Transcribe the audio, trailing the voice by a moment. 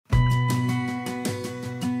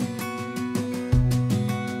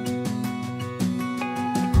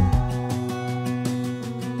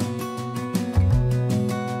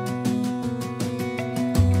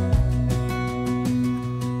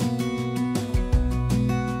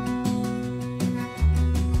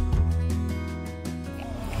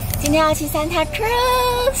今天要去 Santa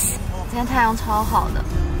Cruz， 今天太阳超好的。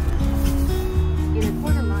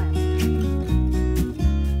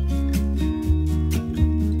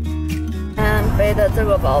背的这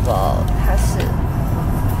个包包，它是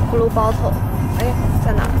Blue Bottle， 哎，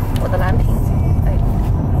在哪？我的蓝瓶子，哎，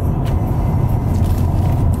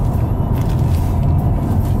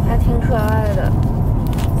还挺可爱的。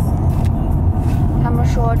他们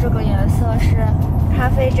说这个颜色是咖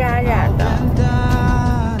啡渣染的。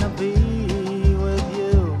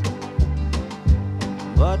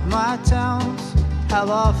But my towns have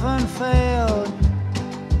often failed,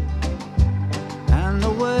 and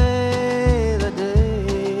the way the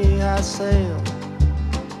day has sailed,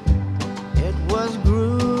 it was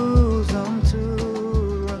gruesome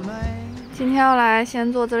to remain. 今天要来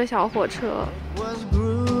先坐这个小火车。It was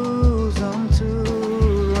gruesome to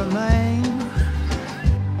remain.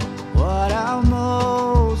 What I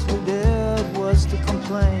mostly did was to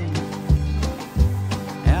complain,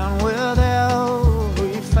 and with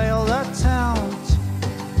every failed attempt,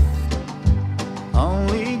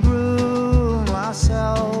 only grew my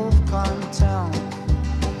self-contempt.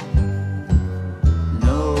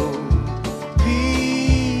 No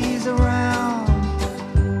peace around,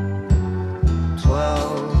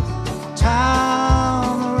 12th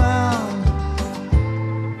time around,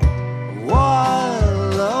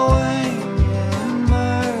 wallowing in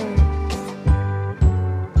mirth.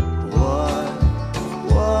 What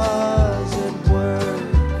was it worth?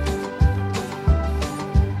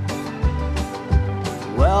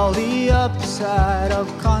 Well, the upside of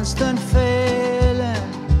constant failing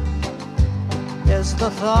is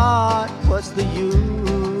the thought, what's the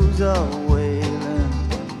use of wailing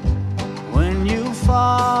when you've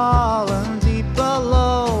fallen deep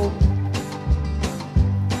below,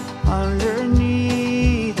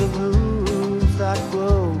 underneath the roots that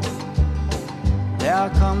grow.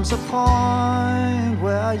 There comes a point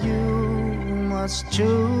where you must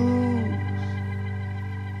choose.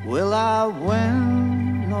 Will I win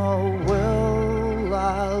or will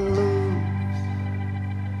I lose?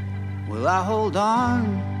 Will I hold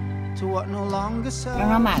on to what no longer serves? 刚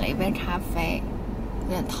刚买了一杯咖啡，有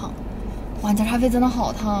点烫。哇，这咖啡真的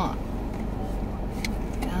好烫啊！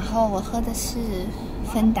然后我喝的是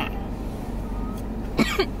芬达。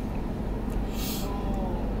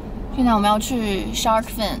现在我们要去 Shark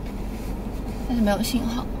Fin， 但是没有信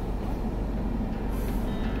号。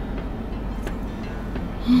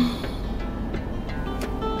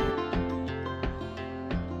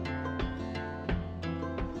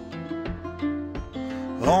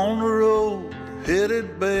On the road,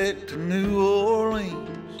 headed back to New Orleans.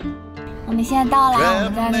 我们现在到了，我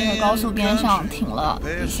们在那个高速边上停了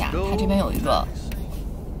一下，它这边有一个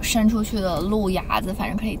伸出去的路牙子，反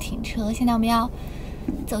正可以停车。现在我们要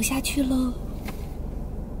走下去了，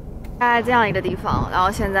大概这样一个地方，然后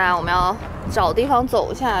现在我们要找地方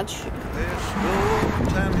走下去。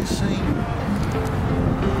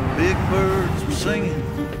Big birds were singing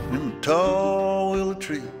in the tall willow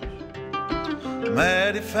trees.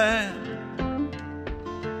 Mighty fine.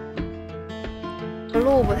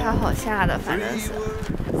 路不太好下的，反正是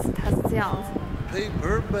它是这样子。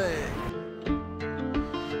Paper bag.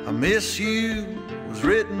 I miss you was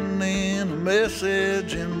written in a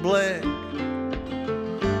message in black.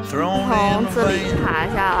 Thrown in a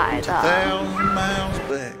van 2,000 miles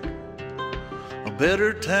back. A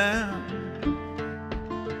better time.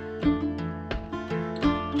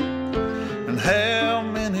 And how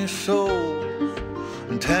many souls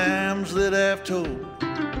and times that I've told.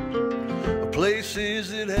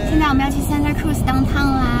 现在我们要去 Santa Cruz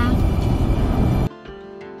downtown 啦。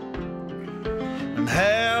And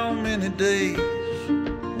how many days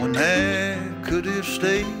when I could have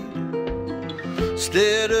stayed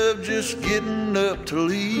instead of just getting up to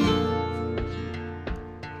leave.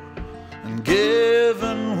 And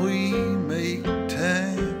given we make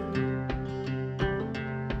time,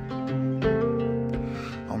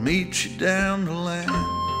 I'll meet you down the line.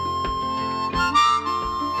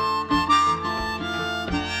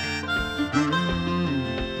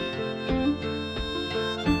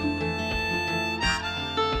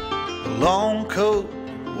 Long coat,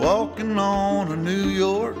 walking on a New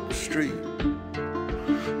York street.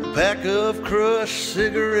 A pack of crushed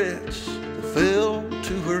cigarettes that fell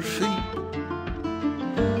to her feet.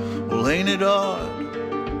 Well, ain't it odd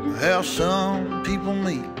how some people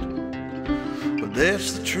meet? But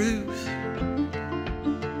that's the truth.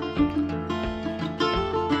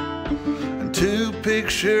 And 2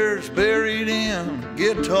 pictures buried in a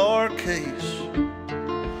guitar case.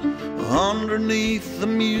 Underneath the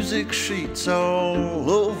music sheets all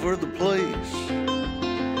over the place.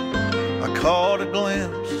 I caught a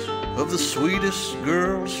glimpse of the sweetest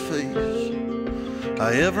girl's face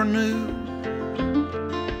I ever knew.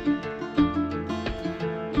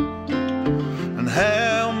 And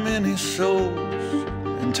how many souls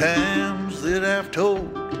and times that I've told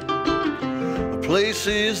of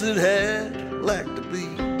places that had lacked to be.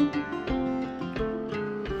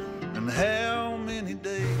 And how many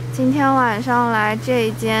days. 今天晚上来这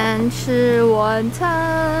间吃晚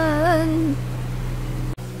餐，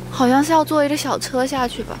好像是要坐一个小车下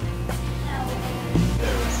去吧。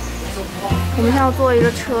我们现在要坐一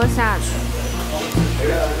个车下去。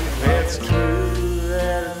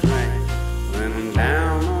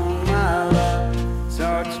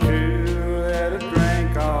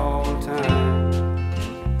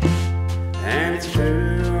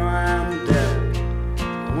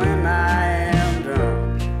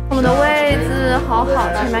我们的位置好好，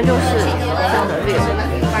前面就是这样的 view。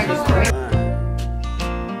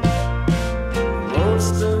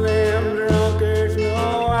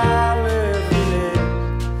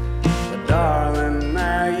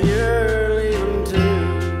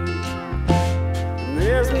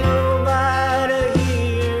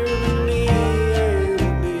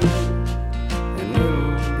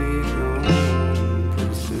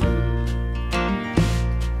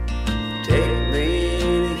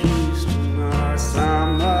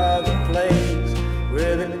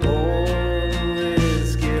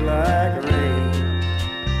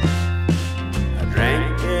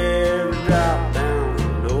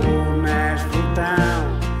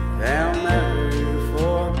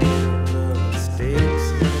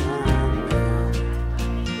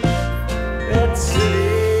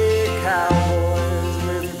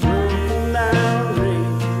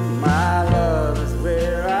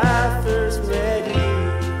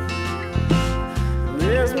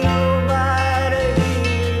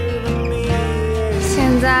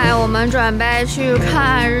 现在我们准备去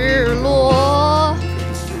看日落，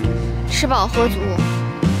吃饱喝足。